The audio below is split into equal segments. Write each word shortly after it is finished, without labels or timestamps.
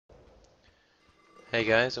Hey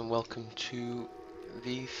guys, and welcome to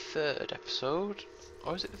the third episode,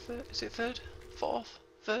 or is it the third? Is it third? Fourth?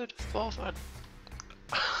 Third? Fourth? I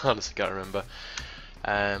honestly can't remember.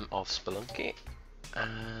 Of Spelunky,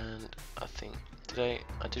 and I think today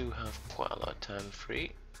I do have quite a lot of time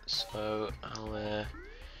free, so I'll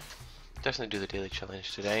definitely do the daily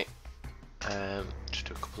challenge today. Just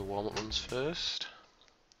do a couple of warm-up runs first.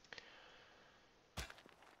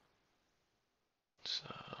 So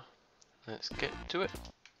let's get to it.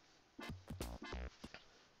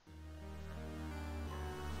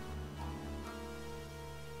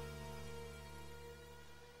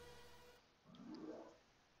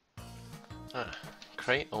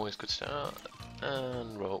 Crate, always good start,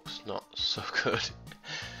 and ropes, not so good.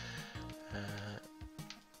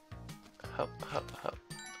 Hop, hop, hop.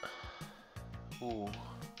 Ooh.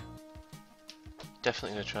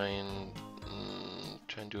 Definitely gonna try and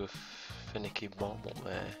do a finicky bomb up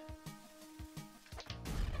there.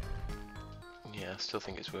 Yeah, I still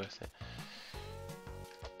think it's worth it.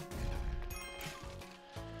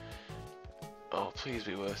 Oh, please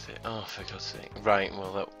be worth it. Oh, for God's sake. Right,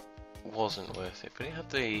 well that wasn't worth it, but it had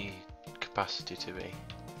the capacity to be.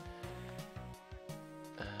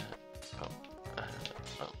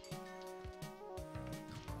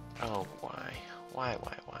 Oh, why? Why?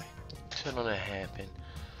 Turn on a hairpin.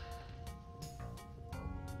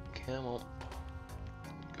 Come on.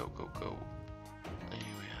 Go, go, go.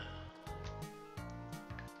 Here we are.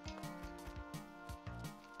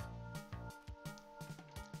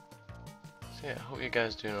 So yeah, I hope you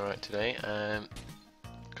guys are doing alright today.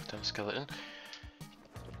 Goddamn skeleton.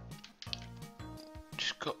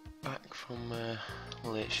 Just got back from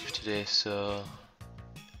late shift today, so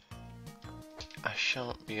I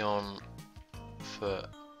shan't be on for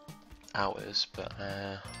hours, but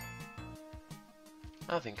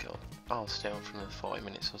I think I'll stay on for another 40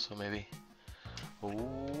 minutes or so maybe. Ooh,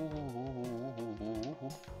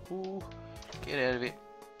 get out of it.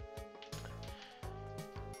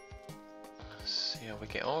 Let's see how we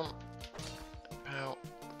get on. About,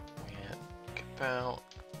 yeah, about.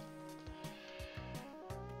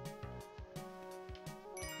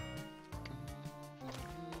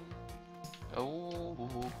 Oh,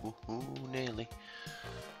 nearly.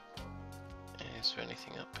 Is there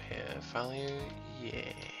anything up here? Value?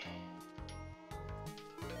 Yeah.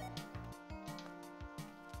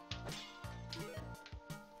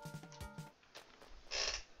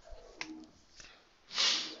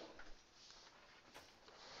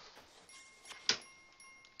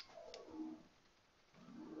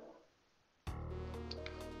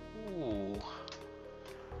 Ooh.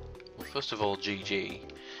 Well, first of all, GG.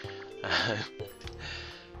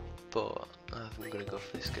 But I'm gonna go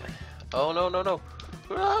for this guy. Oh no no no!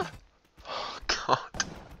 Ah! Oh god!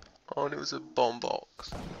 Oh, and it was a bomb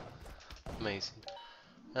box. Amazing,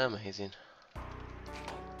 amazing.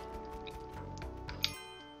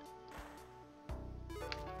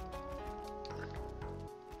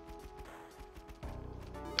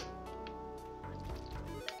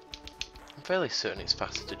 I'm fairly certain it's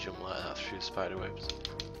faster to jump like that through spider webs.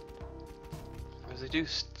 Because they do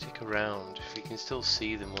stick around, if you can still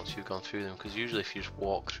see them once you've gone through them, because usually if you just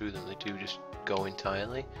walk through them they do just go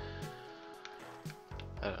entirely.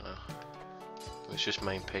 I don't know. It's just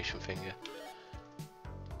my impatient finger.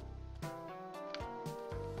 I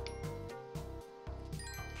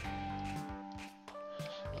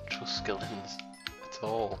don't trust skeletons at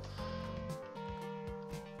all.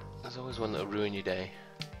 There's always one that'll ruin your day.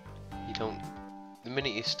 You don't... The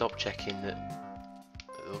minute you stop checking that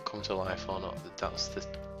they'll come to life or not, that's the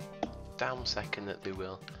damn second that they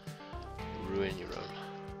will ruin your run.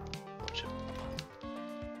 Watch it.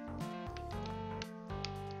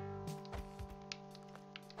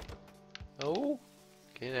 Oh,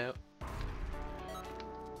 get out.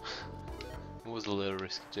 It was a little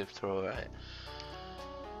risky to throw it.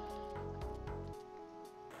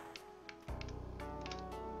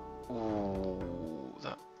 Ooh,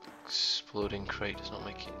 that exploding crate does not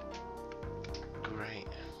make it great.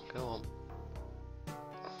 Go on.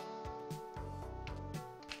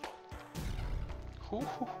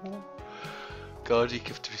 God, you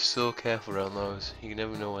have to be so careful around those. You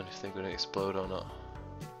never know when if they're going to explode or not.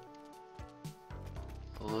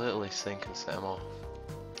 A little thing can set them off.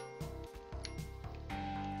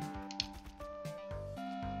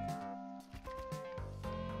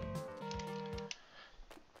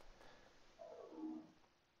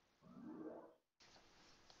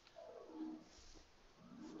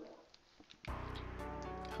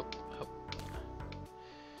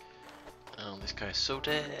 Oh, this guy's so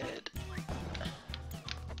dead.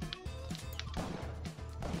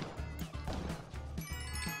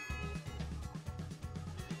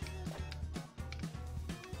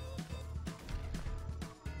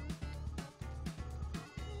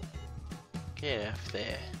 Get off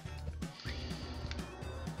there.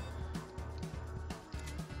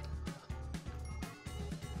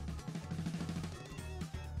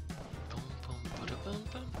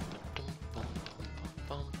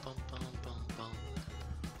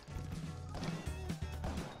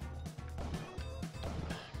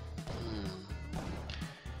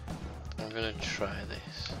 I'm gonna try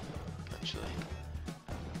this. Actually,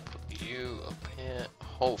 put you up here.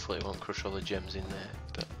 Hopefully it won't crush all the gems in there,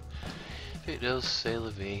 but if it does, say la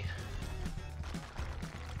vie.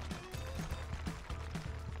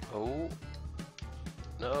 Oh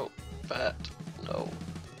no, fat, no.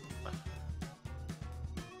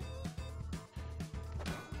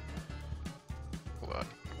 What?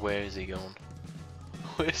 Where is he gone?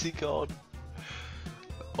 Where's he gone?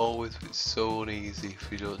 Always it's so uneasy if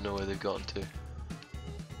you don't know where they've gone to.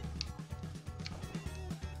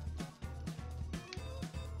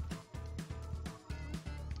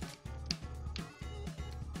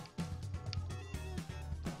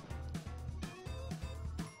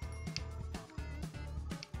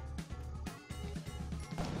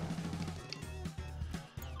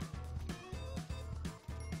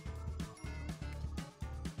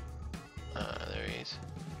 Ah, there he is.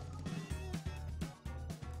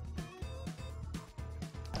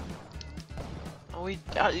 Oh,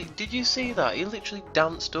 did you see that? He literally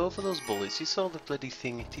danced over those bullets. You saw the bloody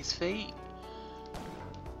thing at his feet.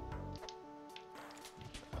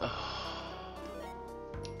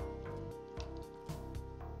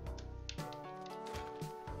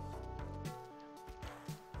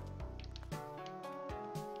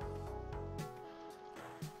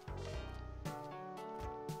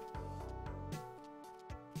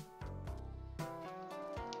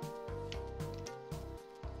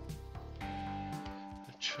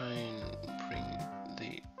 Try and bring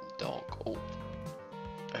the dog up.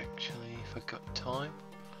 Actually, if I got time.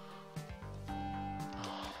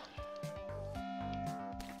 Oh.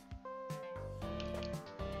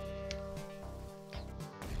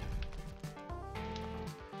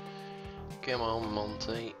 Come on,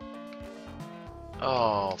 Monty.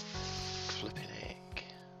 Oh, flipping heck.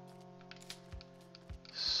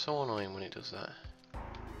 So annoying when it does that.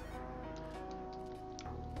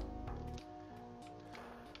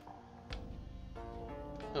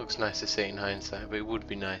 It looks nice to see it in hindsight, but it would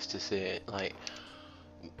be nice to see it like,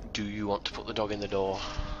 do you want to put the dog in the door?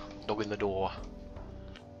 Dog in the door.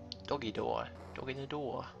 Doggy door. Dog in the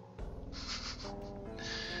door.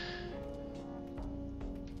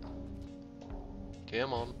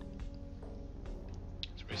 Come on.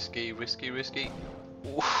 It's risky, risky, risky.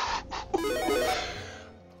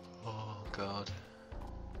 Oh god.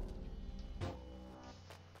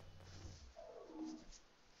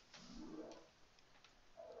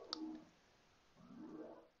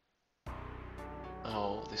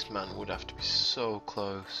 Oh, this man would have to be so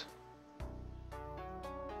close.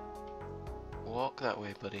 Walk that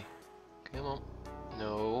way, buddy. Come on.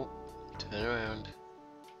 No. Turn around.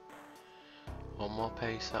 One more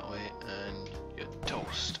pace that way and you're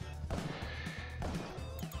toast.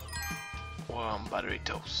 One battery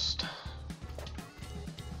toast.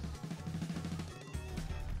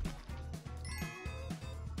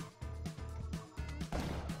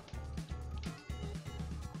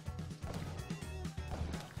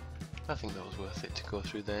 I think that was worth it to go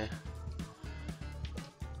through there.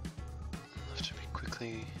 I'll have to be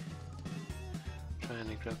quickly trying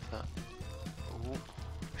to grab that. Oh,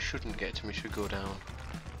 shouldn't get to me, should go down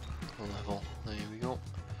a level. There we go.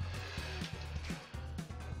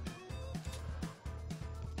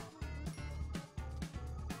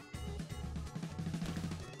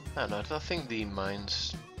 I don't know, I think the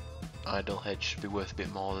mines idle heads should be worth a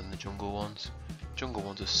bit more than the jungle ones. Jungle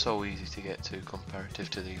ones are so easy to get to comparative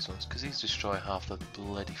to these ones, because these destroy half the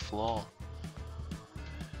bloody floor.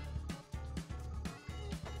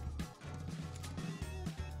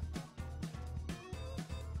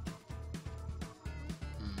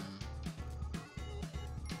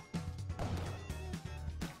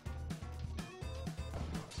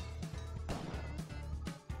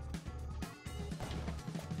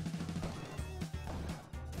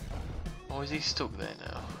 Oh, is he stuck there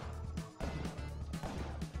now?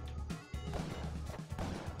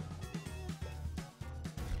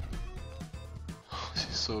 This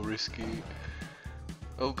is so risky.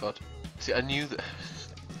 Oh god. See, I knew that.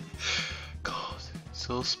 God,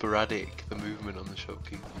 so sporadic, the movement on the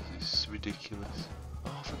shopkeepers is ridiculous.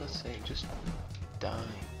 Oh, for God's sake, just die.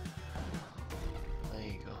 There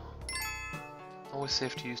you go. Always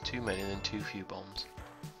safe to use too many than too few bombs.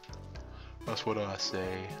 That's what I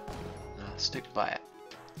say. Now stick by it.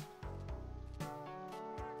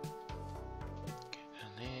 Get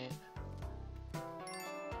in there.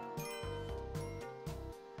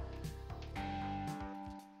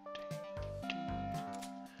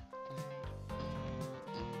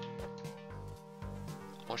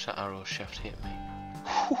 Watch that arrow shaft hit me.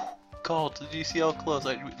 Whew, God, did you see how close?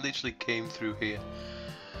 I literally came through here.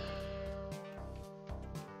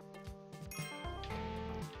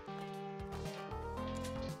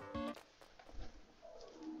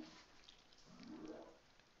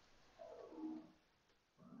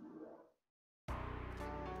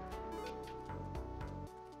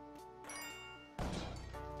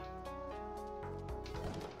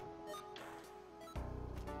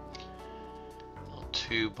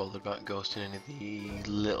 Too bothered about ghosting any of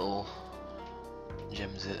the little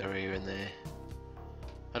gems that are here and there.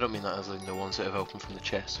 I don't mean that as in the ones that have opened from the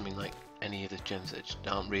chest, I mean like any of the gems that just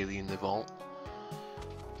aren't really in the vault.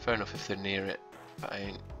 Fair enough if they're near it, but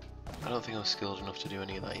I don't think I'm skilled enough to do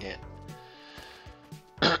any of that yet.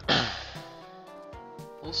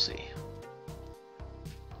 We'll see.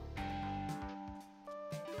 I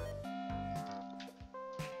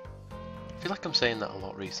feel like I'm saying that a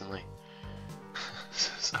lot recently.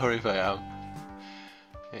 Sorry if I am.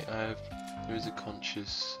 There is a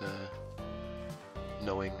conscious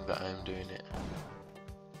knowing that I'm doing it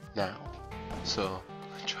now, so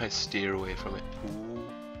I try to steer away from it. Ooh.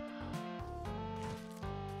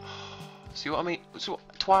 See what I mean? So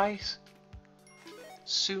twice.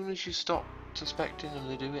 As soon as you stop suspecting them,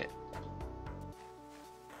 they do it.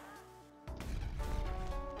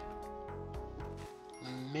 The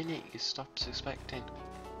minute you stop suspecting.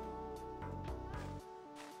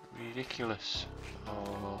 Ridiculous.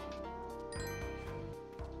 Oh.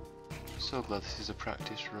 So glad this is a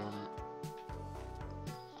practice run.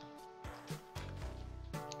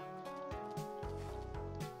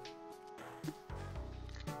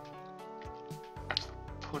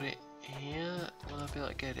 Put it here. Will I be able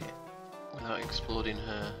to get it without exploding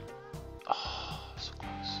her? Oh, so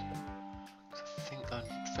close. I think I'm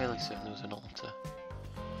fairly certain there was an altar.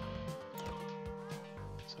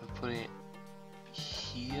 So I put it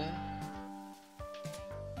here.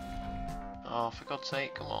 Oh, for God's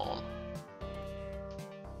sake, come on.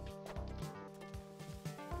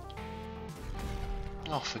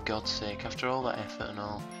 Oh, for God's sake, after all that effort and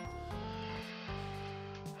all.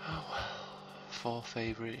 Oh well, 4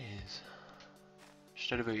 favourite is.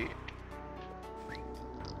 Instead of 8.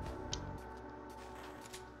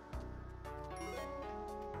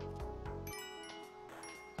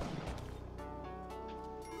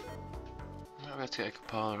 Might be able to get a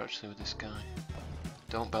Kapala actually with this guy.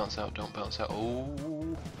 Don't bounce out, don't bounce out. Oh!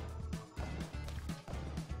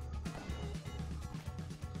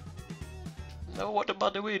 No, what am I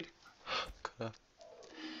doing?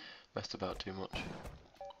 Messed about too much.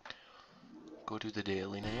 Go do the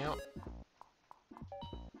daily now.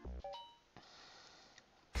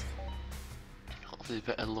 Hopefully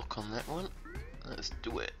better luck on that one. Let's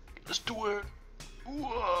do it. Let's do it!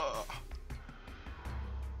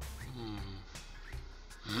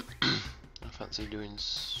 I fancy doing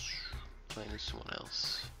playing as someone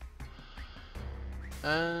else.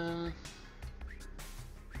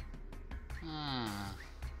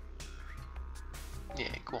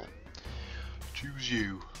 Yeah, go on. Choose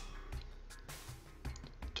you.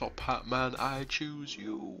 Top hat man, I choose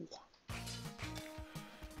you.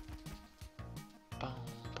 Bow,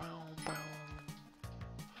 bow, bow.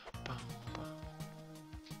 Bow, bow.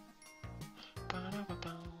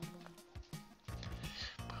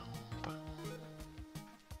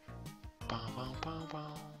 Bow, bow,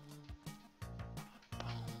 bow.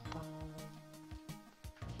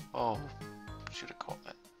 Oh, should have caught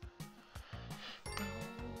that.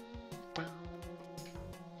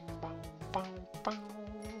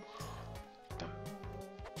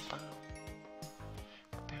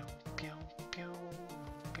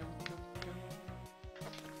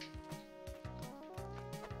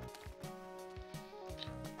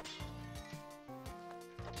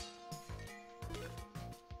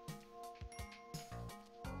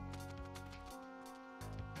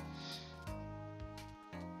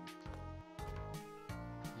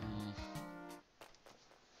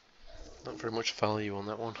 Not very much value on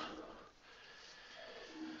that one.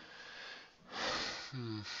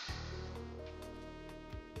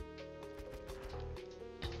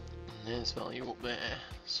 There's value up there.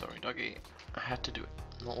 Sorry, doggy. I had to do it.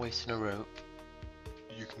 I'm not wasting a rope.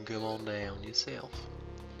 You can come on down yourself.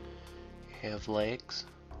 You have legs.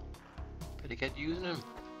 Better get using them.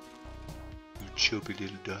 You chubby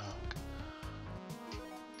little dog.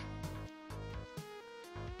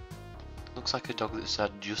 Looks like a dog that's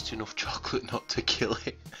had just enough chocolate not to kill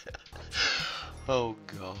it. Oh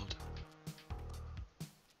God.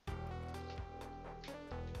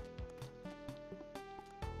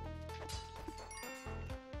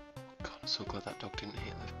 God, I'm so glad that dog didn't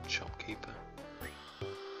hit the shopkeeper.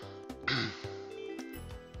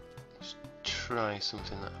 try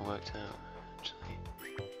something that I worked out, actually.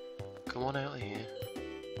 Come on out of here.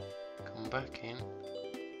 Come back in.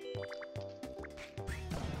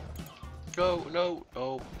 No, no,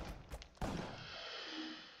 oh.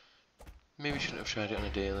 Maybe I shouldn't have tried it on a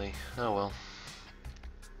daily. Oh well.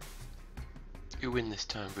 You win this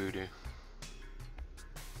time, Voodoo.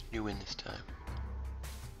 You win this time.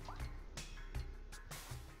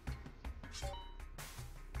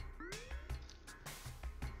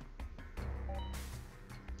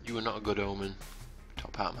 You are not a good omen,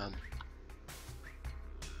 Top Hat Man.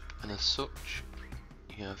 And as such,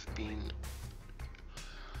 you have been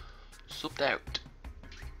subbed out.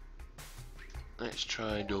 Let's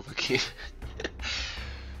try Dovahkiin.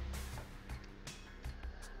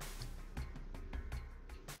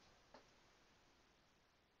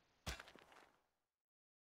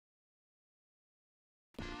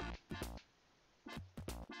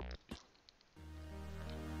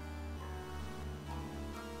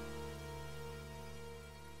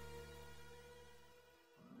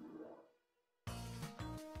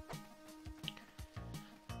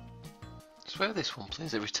 I swear this one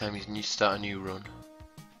plays every time you start a new run.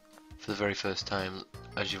 For the very first time,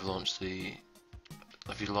 as you've launched the...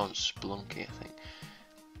 Have you launched Spelunky, I think.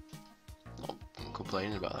 Not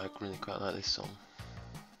complaining about that, I really quite like this song.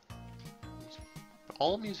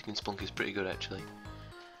 All music in Spelunky is pretty good actually.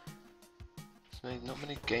 Not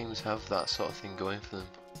many games have that sort of thing going for them.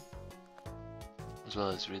 As well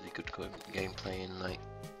as really good gameplay and like...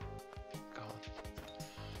 God.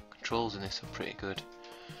 Controls in this are pretty good.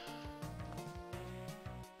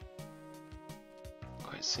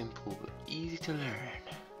 Quite simple but easy to learn.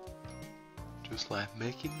 Just like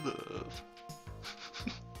making love.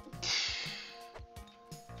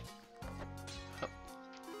 Oh.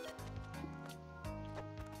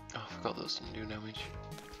 Oh, I forgot those didn't do damage.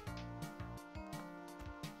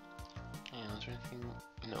 Yeah, is there anything?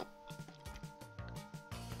 No.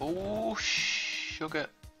 Oh, sugar.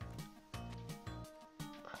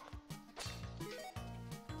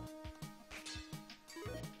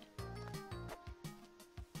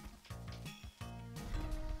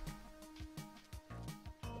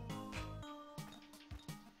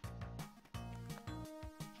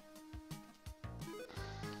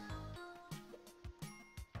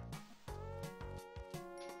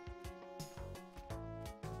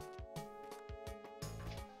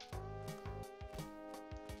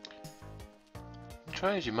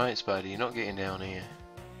 Try as you might, Spider, you're not getting down here.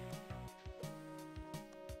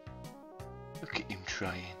 Look at him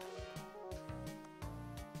trying.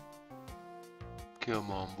 Come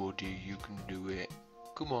on, buddy, you can do it.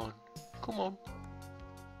 Come on, come on,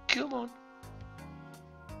 come on.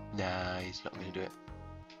 Nah, he's not gonna do it.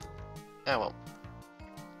 Oh well.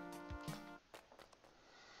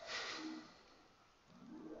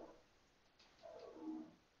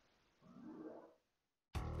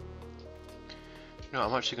 No,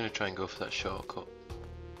 I'm actually going to try and go for that shortcut.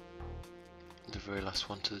 The very last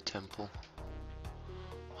one to the temple.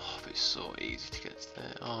 Oh, but it's so easy to get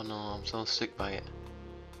there. Oh no, I'm so sick by it.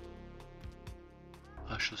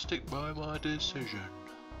 I shall stick by my decision.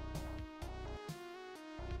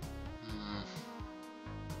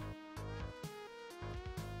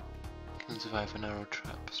 Can survive an arrow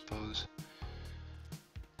trap, I suppose.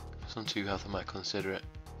 If it's on 2 health, I might consider it.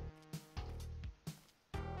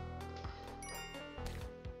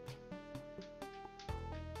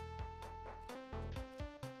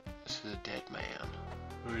 A dead man.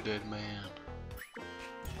 We're a dead man.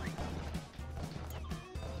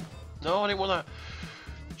 No, I didn't want that.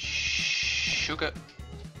 Sugar.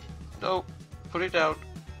 No, put it down.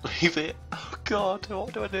 Leave it. Oh God,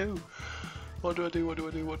 what do I do? What do I do? What do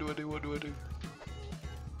I do? What do I do? What do I do?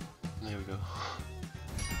 There we go. Oh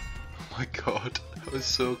my God, that was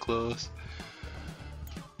so close.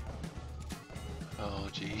 Oh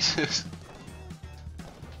Jesus.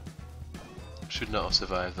 Should not have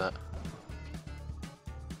survived that.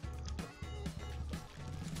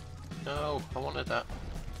 No, I wanted that.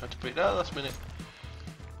 I had to put it down last minute.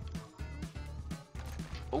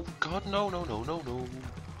 Oh God, no, no, no, no, no.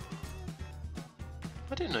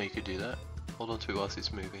 I didn't know you could do that. Hold on to it whilst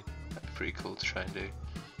it's moving. That'd be pretty cool to try and do.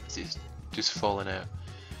 Because it's just falling out.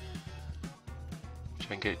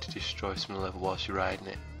 Try and get it to destroy some of the level whilst you're riding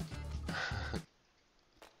it.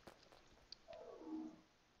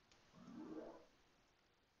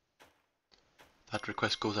 That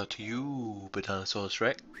request goes out to you, Bananasaurus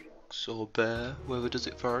Rex, or Bear, whoever does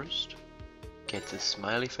it first. Gets a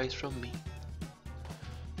smiley face from me.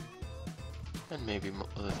 And maybe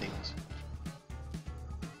other things.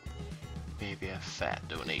 Maybe a fat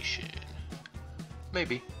donation.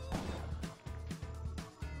 Maybe.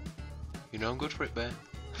 You know I'm good for it, bear.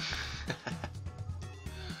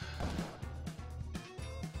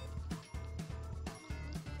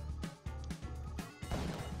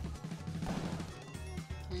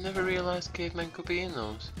 Never realised cavemen could be in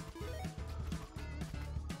those.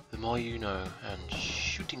 The more you know, and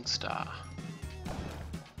shooting star.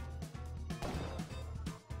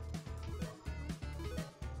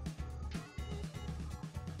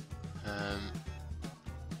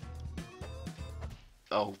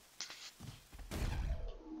 Oh.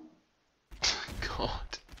 God.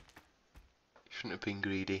 Shouldn't have been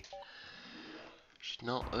greedy. Should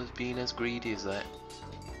not have been as greedy as that.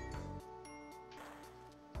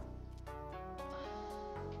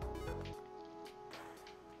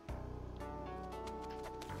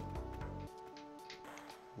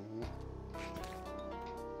 Ooh.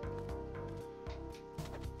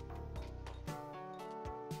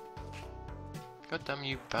 God damn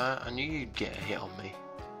you, bat. I knew you'd get a hit on me.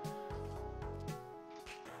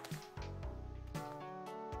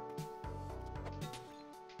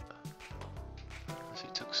 Unless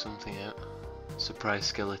it took something out. Surprise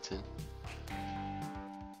skeleton.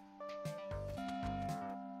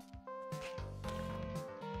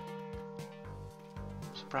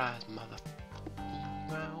 Surprise, mother.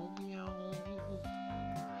 Meow, meow.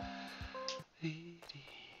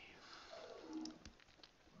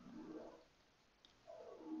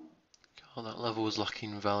 God, that level was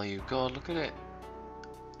lacking value. God, look at it.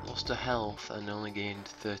 Lost a health and only gained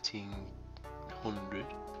 1300.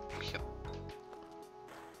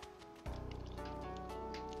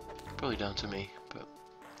 Probably down to me, but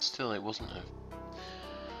still it wasn't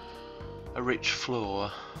a rich floor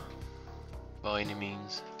by any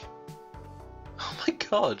means. Oh my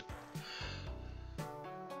god!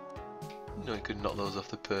 No, he could knock those off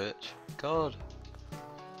the perch. God!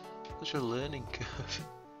 Such a learning curve.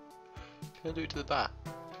 Can I do it to the back?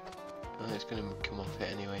 I think it's going to come off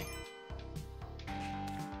it anyway.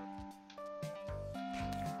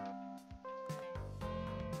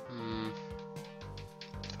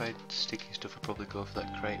 If I had sticky stuff I'd probably go for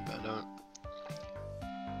that crate, but I don't.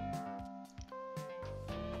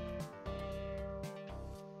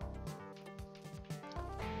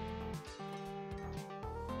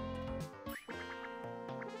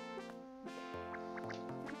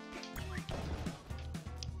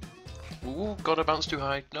 Ooh, God, I bounced too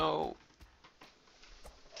high. No!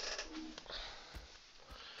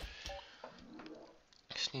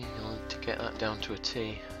 Just need to get that down to a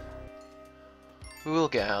T. We will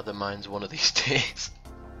get out of the mines one of these days.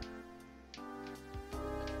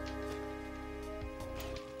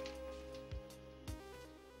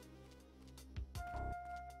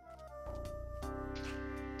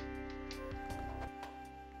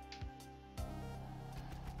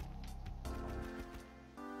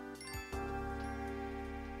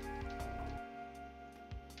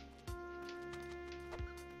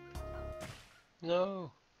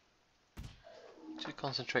 No! Too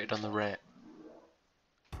concentrated on the rat.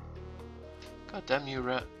 God damn you,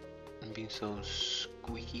 rat, and being so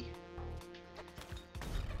squeaky.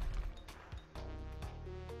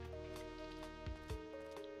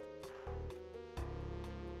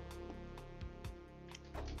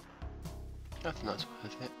 I think that's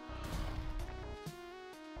worth it.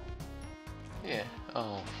 Yeah,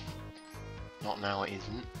 oh. Not now, it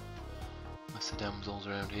isn't. Unless the damsel's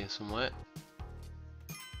around here somewhere.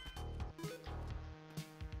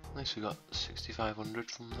 At least we got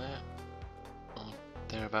 6,500 from there. Or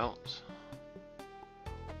thereabouts.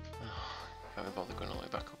 Oh, can't be bothered going all the way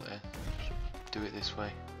back up there. Just do it this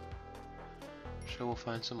way. Sure, we'll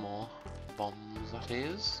find some more bombs, that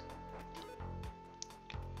is.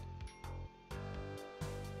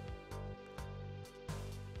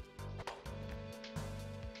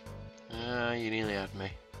 Ah, you nearly had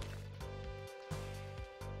me.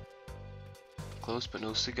 Close but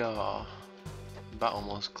no cigar. Bat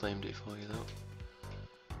almost claimed it for you though.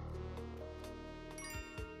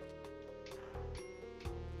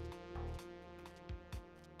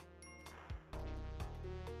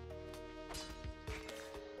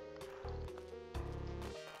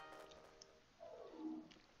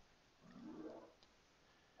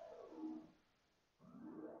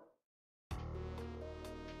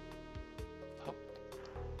 Hop.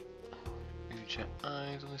 Check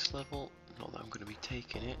eyes on this level. Not that I'm going to be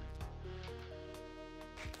taking it.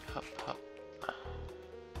 Hop, hop.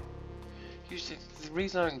 Usually, the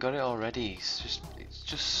reason I haven't got it already is it's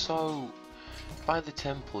just so. By the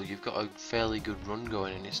temple, you've got a fairly good run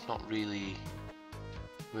going, and it's not really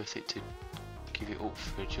worth it to give it up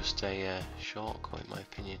for just a shortcut, in my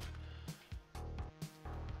opinion.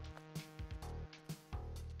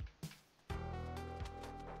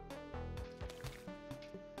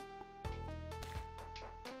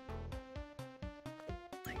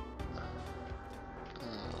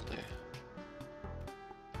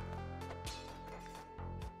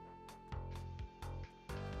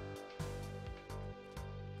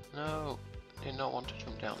 No, did not want to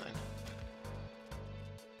jump down then.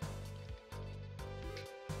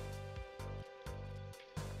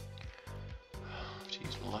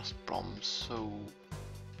 Jeez, my last bomb's so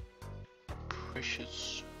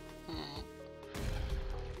precious.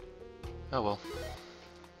 Oh well.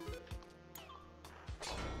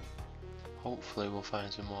 Hopefully we'll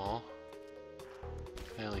find some more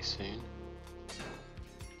fairly soon.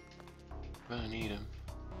 I'm gonna need them.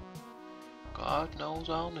 God knows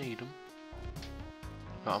I'll need them.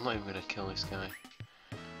 No, I'm not even gonna kill this guy.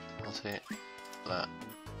 I'll take that.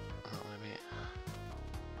 That may be it.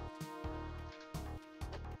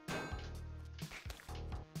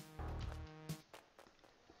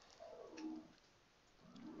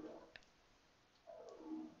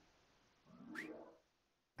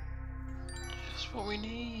 Just what we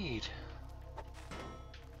need.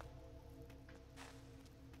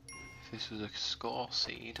 If this was a score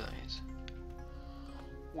seed, that is.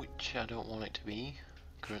 Which I don't want it to be,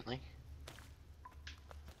 currently.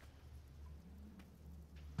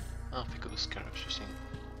 I'll pick up the scarabs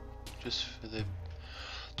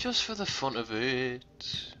just for the fun of it.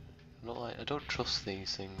 I don't trust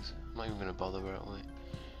these things. I'm not even gonna bother right away.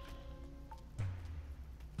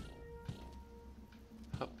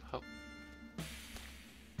 Hop, hop.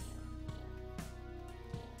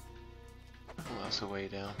 Oh, that's a way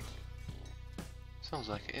down. Sounds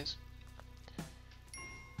like it is.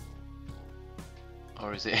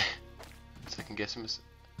 Or is it? Second guessing.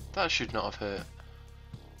 That should not have hurt.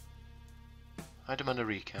 I demand a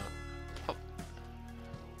recount. Hop.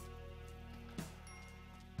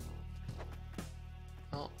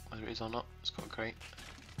 Well, whether it is or not, it's got a crate.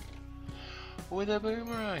 With a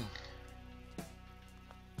boomerang!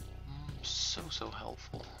 So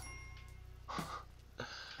helpful.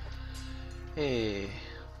 Hey.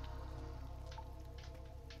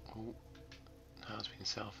 Oh, that's been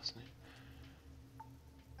south, hasn't it?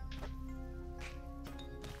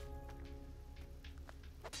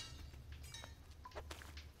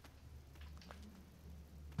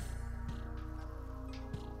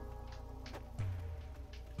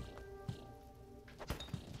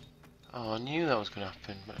 Oh, I knew that was going to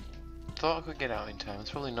happen, but I thought I could get out in time. There's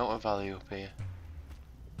probably not a valley up here.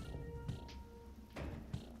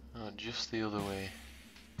 Oh, just the other way.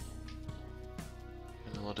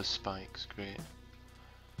 And a lot of spikes, great.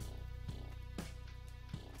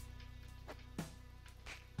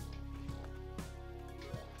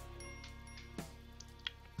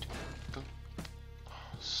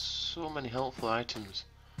 So many helpful items.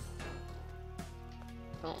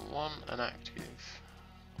 Don't want an active.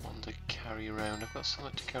 One to carry around. I've got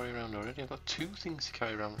something to carry around already. I've got 2 things to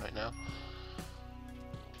carry around right now.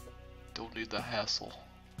 Don't need the hassle.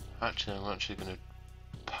 Actually, I'm actually going to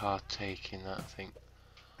partake in that, I think.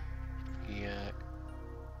 Yeah.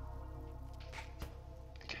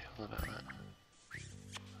 Okay, what about that?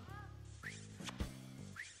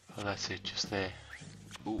 Oh, that's it, just there.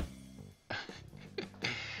 Ooh.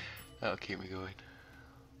 That'll keep me going.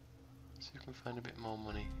 See if we can find a bit more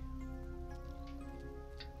money.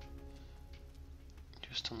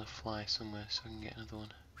 Just on the fly somewhere so I can get another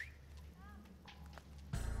one.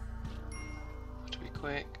 Have to be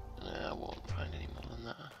quick. Nah, I won't find any more than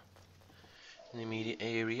that. In the immediate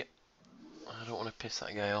area. I don't want to piss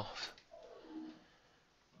that guy off.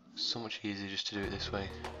 So much easier just to do it this way.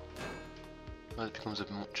 Well, it becomes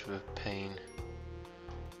a much of a pain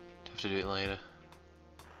to have to do it later.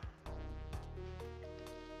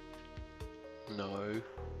 No.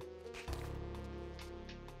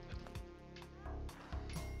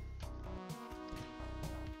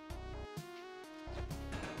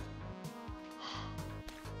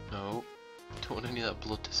 No. Don't want any of that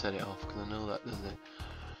blood to set it off, because I know that, doesn't it?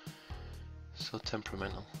 So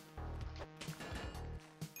temperamental.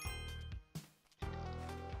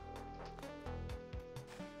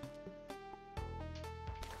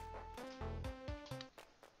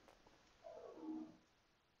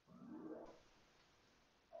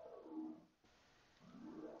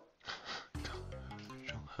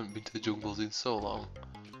 I haven't been to the jungles in so long,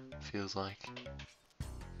 feels like.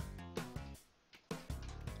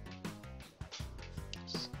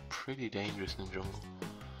 It's pretty dangerous in the jungle.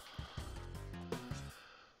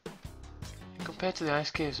 Compared to the ice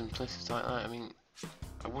caves and places like that, I mean,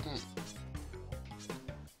 I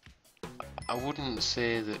wouldn't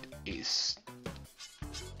say that it's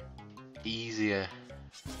easier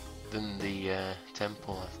than the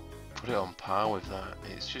temple. I've put it on par with that.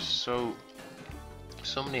 It's just so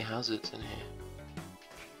many hazards in here.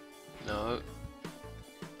 No.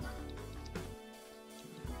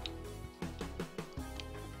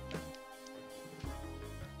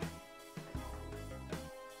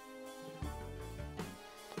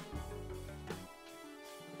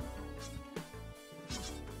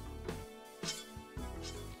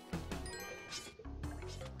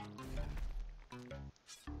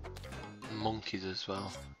 monkeys as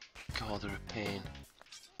well. God, they're a pain.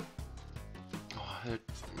 Oh, I heard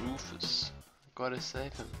Rufus. Gotta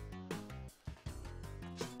save him.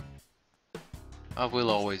 I will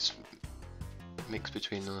always mix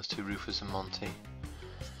between those two, Rufus and Monty.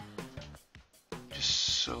 Just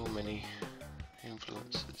so many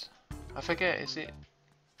influences. I forget, is it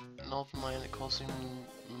Northern Lion that calls him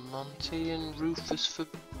Monty and Rufus for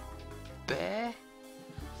bear?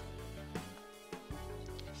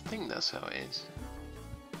 I think that's how it is.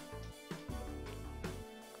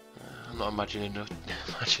 I'm not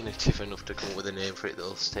imaginative enough to come up with a name for it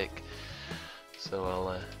that'll stick. So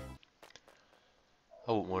I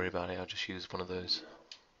won't worry about it, I'll just use one of those.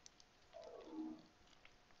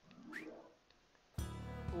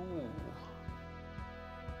 Ooh.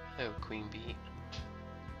 Hello, Queen Bee.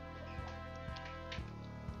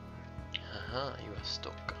 Haha, you are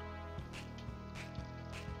stuck.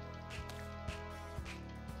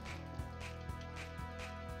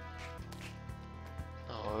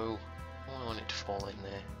 Oh, I want it to fall in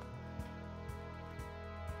there.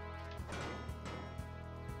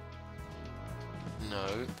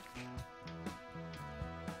 No.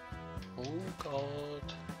 Oh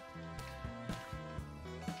God.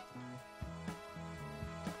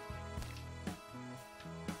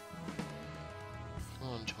 Come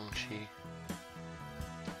on, Chongqi.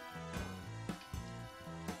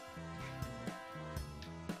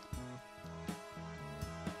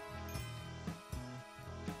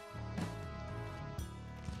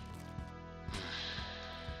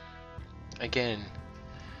 Again,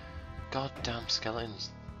 goddamn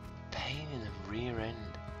skeletons, pain in the rear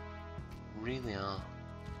end, really are.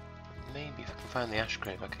 Maybe if I can find the ash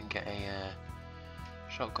grave I can get a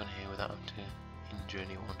shotgun here without having to injure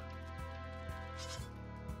anyone.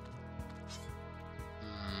 I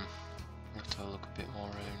have to have a look a bit more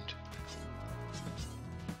around.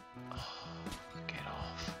 Oh, get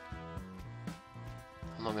off.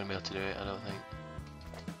 I'm not going to be able to do it, I don't think.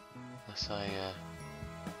 Unless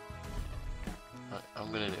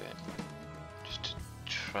I'm gonna do it, just to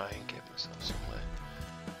try and get myself somewhere.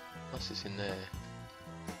 Unless it's in there.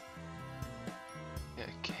 Get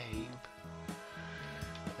a cape.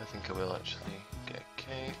 I think I will actually get a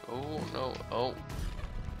cape. Oh no! Oh,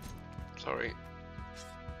 sorry.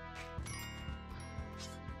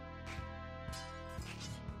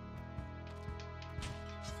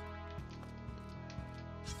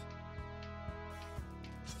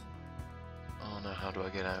 Oh no! How do I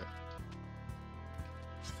get out?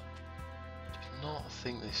 Not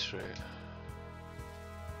think this through.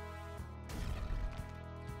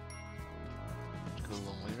 Go a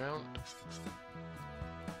long way round.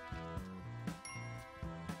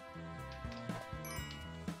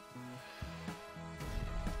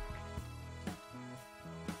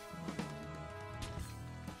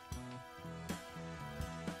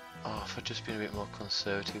 Oh, if I'd just been a bit more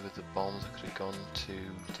conservative with the bombs, I could have gone to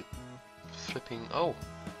the flipping. Oh!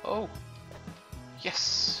 Oh!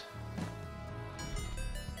 Yes!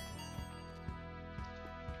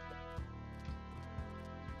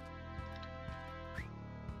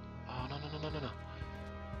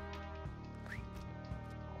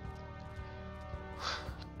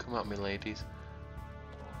 Come at me, ladies.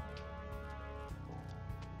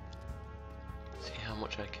 See how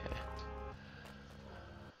much I care.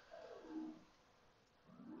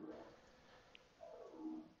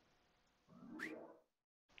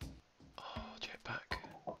 Oh, jetpack.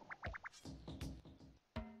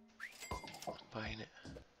 I'm buying it.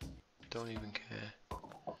 Don't even care.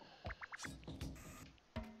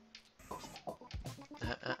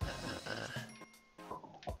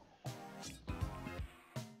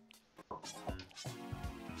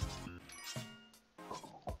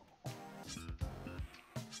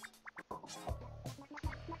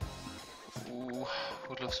 Ooh,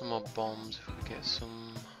 would love some more bombs if we could get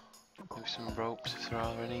some, maybe some ropes if there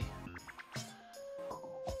are any.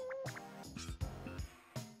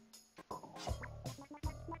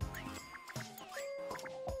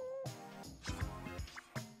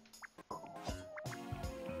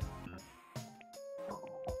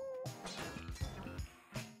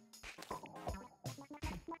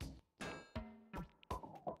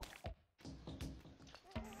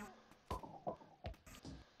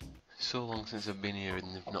 So long since I've been here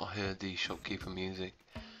and they've not heard the shopkeeper music.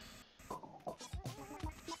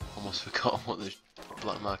 Almost forgotten what the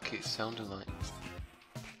black market sounded like.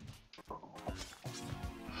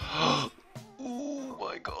 Oh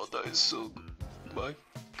my god, that is so good. My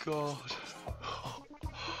god. Oh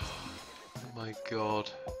my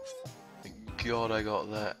god. Thank god I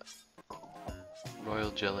got that.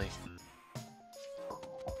 Royal jelly.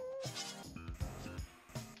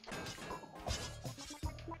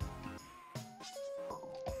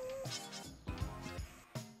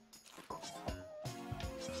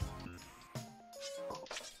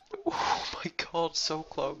 god, so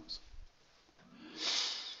close.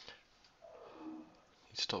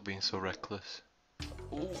 You stop being so reckless.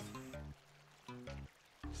 Ooh.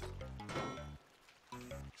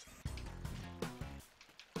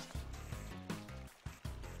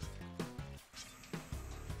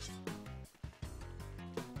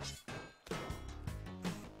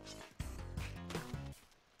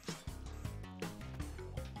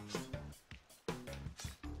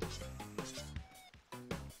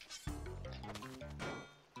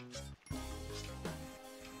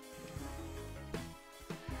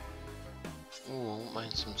 Ooh, I won't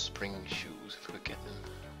mind some spring shoes if we get them.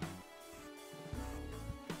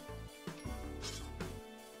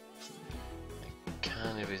 It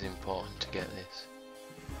kind of is important to get this.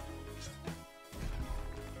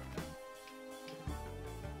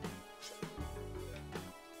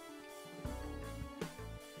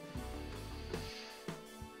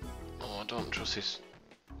 Oh, I don't trust this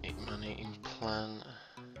man-eating plant.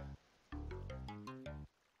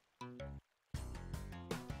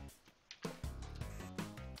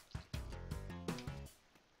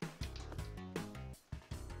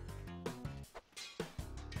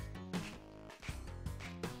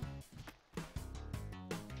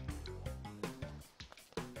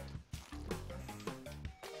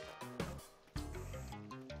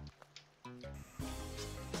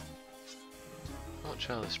 What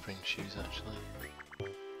are the spring shoes actually?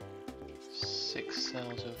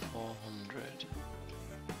 6,400.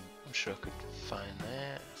 I'm sure I could find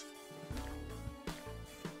that.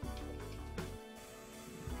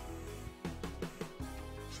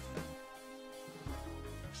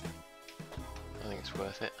 I think it's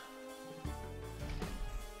worth it.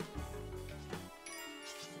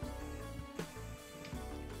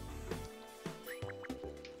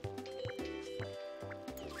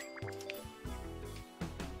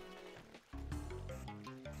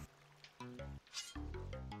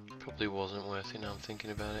 Probably wasn't worth it now I'm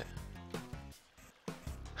thinking about it.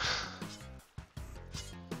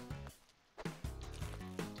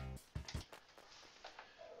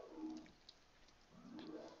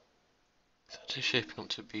 It's actually shaping up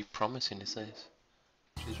to be promising, is this?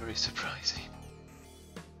 Which is very surprising.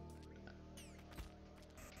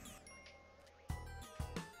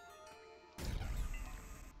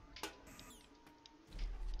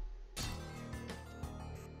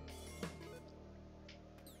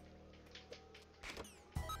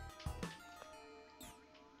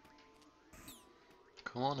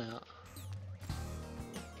 Come on out.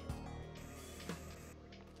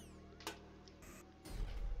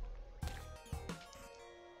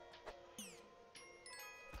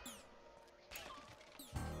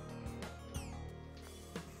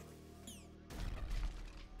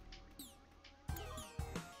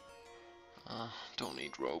 Don't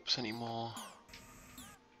need ropes anymore.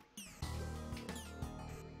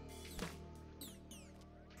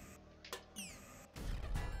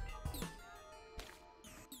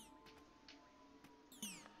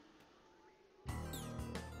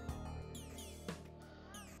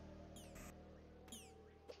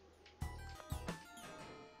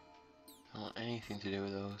 I don't want anything to do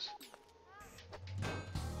with those.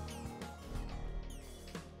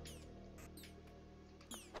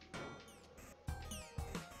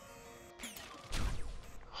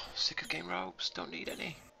 Sick of game ropes, don't need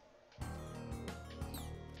any.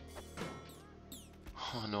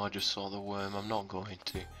 Oh no, I just saw the worm, I'm not going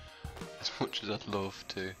to. As much as I'd love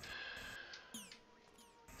to.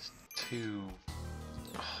 It's too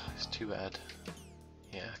bad.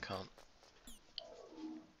 Yeah, I can't.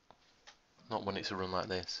 Not when it's a run like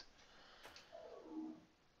this.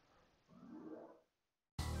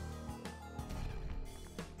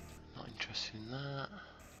 Not interested in that.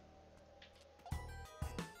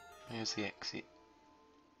 Here's the exit.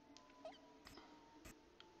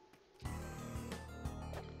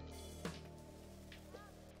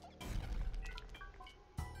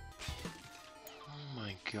 Oh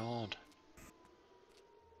my god.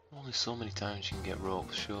 Only so many times you can get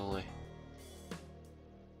ropes, surely.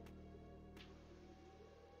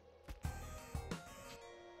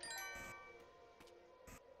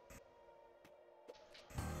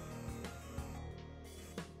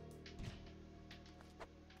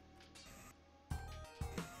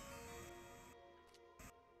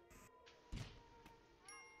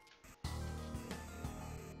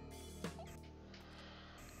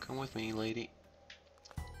 Come with me, lady.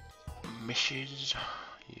 Mrs.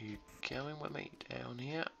 You going with me down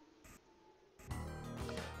here?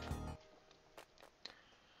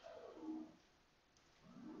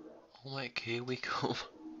 Oh, like, here we come.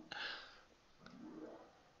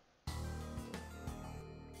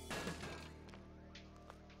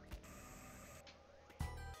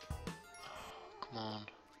 Come on.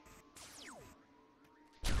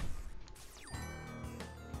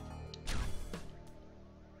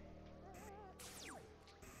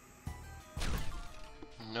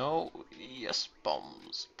 No, yes,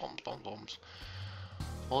 bombs, bombs, bombs, bombs.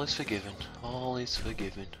 All is forgiven, all is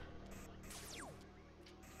forgiven.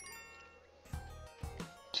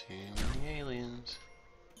 Too many aliens.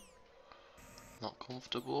 Not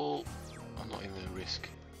comfortable. I'm not even gonna risk.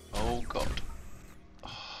 Oh god.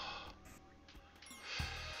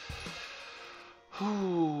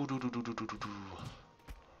 Ooh, do, do, do, do, do, do, do.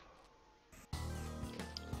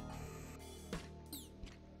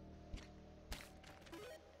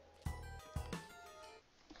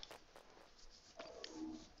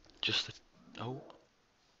 Just the... oh.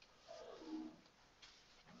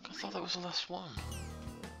 I thought that was the last one.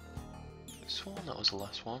 I sworn that was the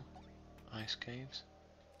last one. Ice caves.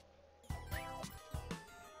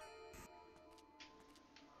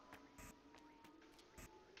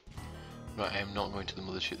 Right, I am not going to the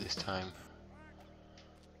mothership this time.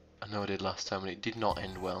 I know I did last time and it did not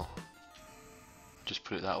end well. Just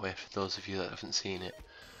put it that way for those of you that haven't seen it.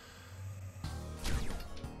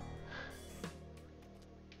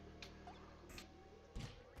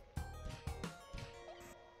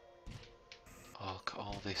 Oh, look at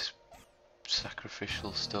all this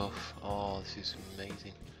sacrificial stuff. Oh, this is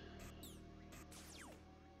amazing.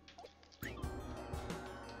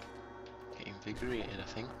 Get invigorated, I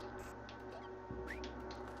think.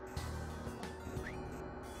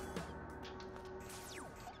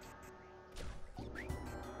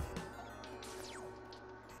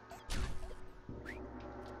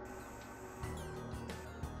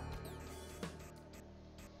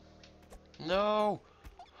 No!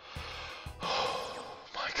 Oh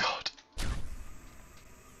my god.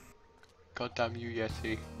 God damn you,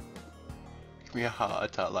 Yeti. Give me a heart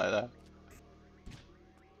attack like that.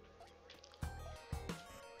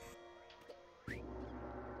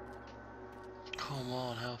 Come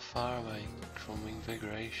on, how far am I from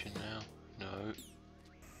invigoration now? No.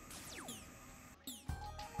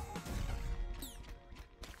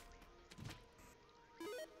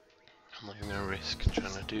 I'm not even gonna risk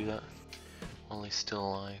trying to do that while he's still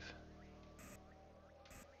alive.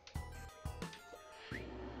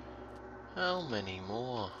 How many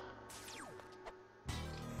more?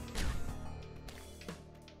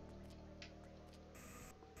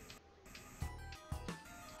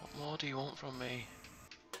 What more do you want from me?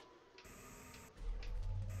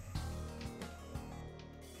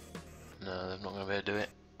 No, they're not gonna be able to do it.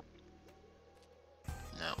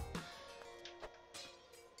 No.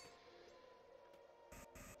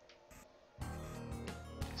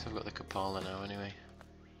 Guess I've got the Kapala now anyway.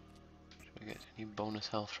 Should we get any bonus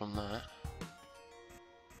health from that?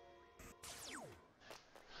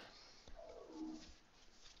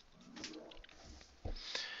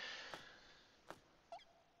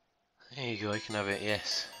 There you go, I can have it,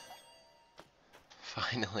 yes.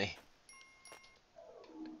 Finally.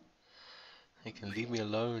 You can leave me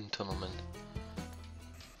alone, Tunnelman.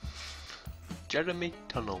 Jeremy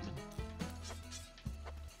Tunnelman.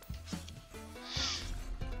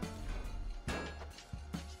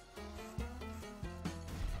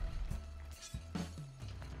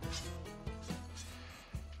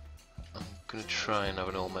 I'm gonna try and have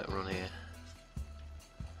an all-met run here.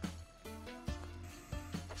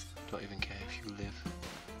 Don't even care if you live.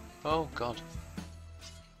 Oh god.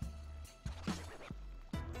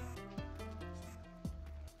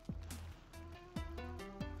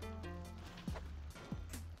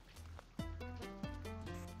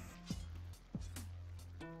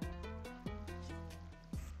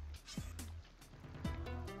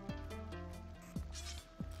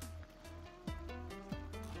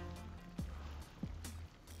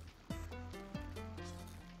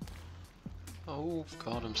 Oh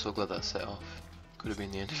god, I'm so glad that set off. Could have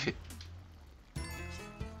been the end of it.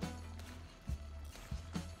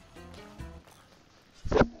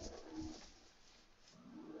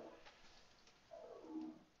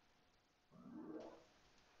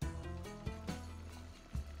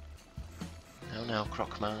 Now,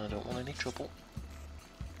 Crocman, I don't want any trouble.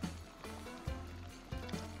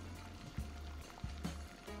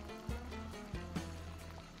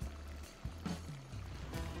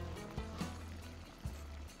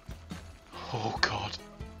 Oh god.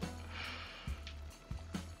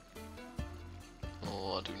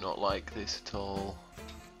 Oh, I do not like this at all.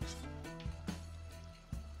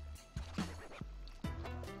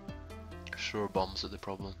 Sure, bombs are the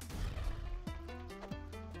problem.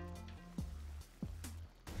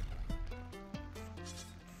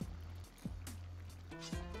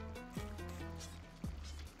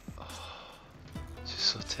 Oh, this is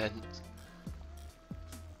so tense.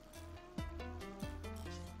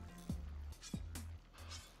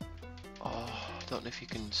 don't know if you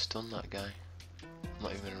can stun that guy. I'm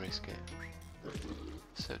not even going to risk it.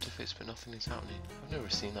 Certificates, but nothing is happening. I've never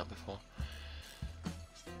seen that before.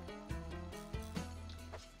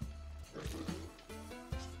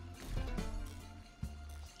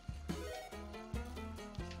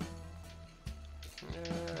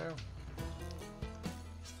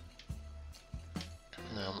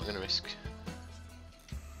 No, I'm not going to risk.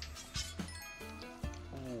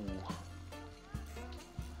 Ooh.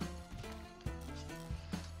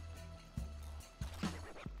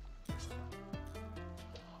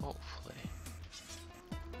 Hopefully.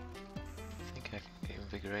 I think I can get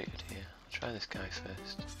invigorated here. I'll try this guy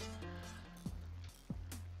first.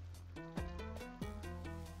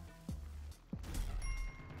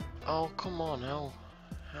 Oh, come on, how?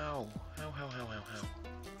 How? How?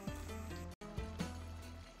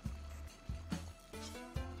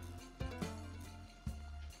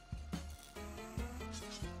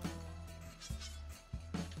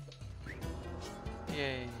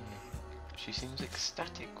 Yay! She seems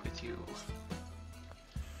ecstatic with you.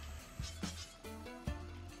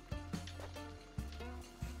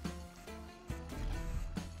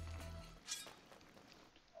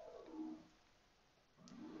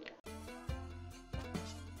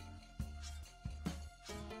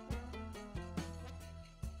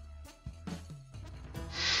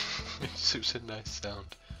 It's such a nice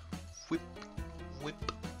sound. Whip,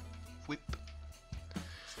 whip, whip.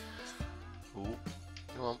 Oh,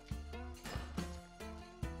 come on.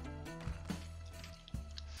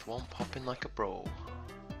 Thwomp hopping like a bro.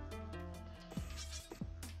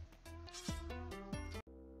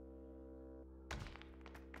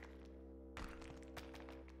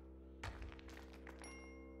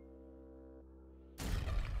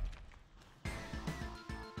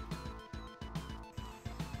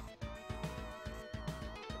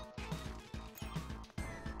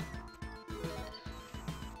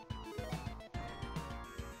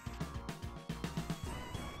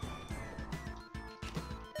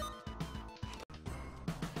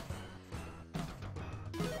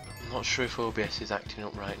 I'm not sure if OBS is acting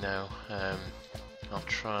up right now. I'll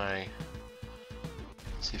try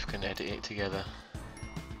see if I can edit it together.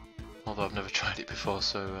 Although I've never tried it before,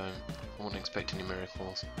 so I wouldn't expect any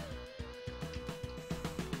miracles.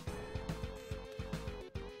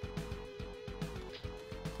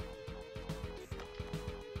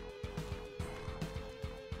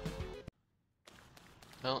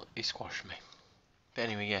 Well, he squashed me. But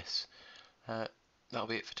anyway, yes, that'll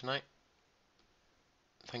be it for tonight.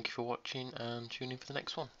 Thank you for watching and tune in for the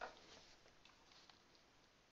next one.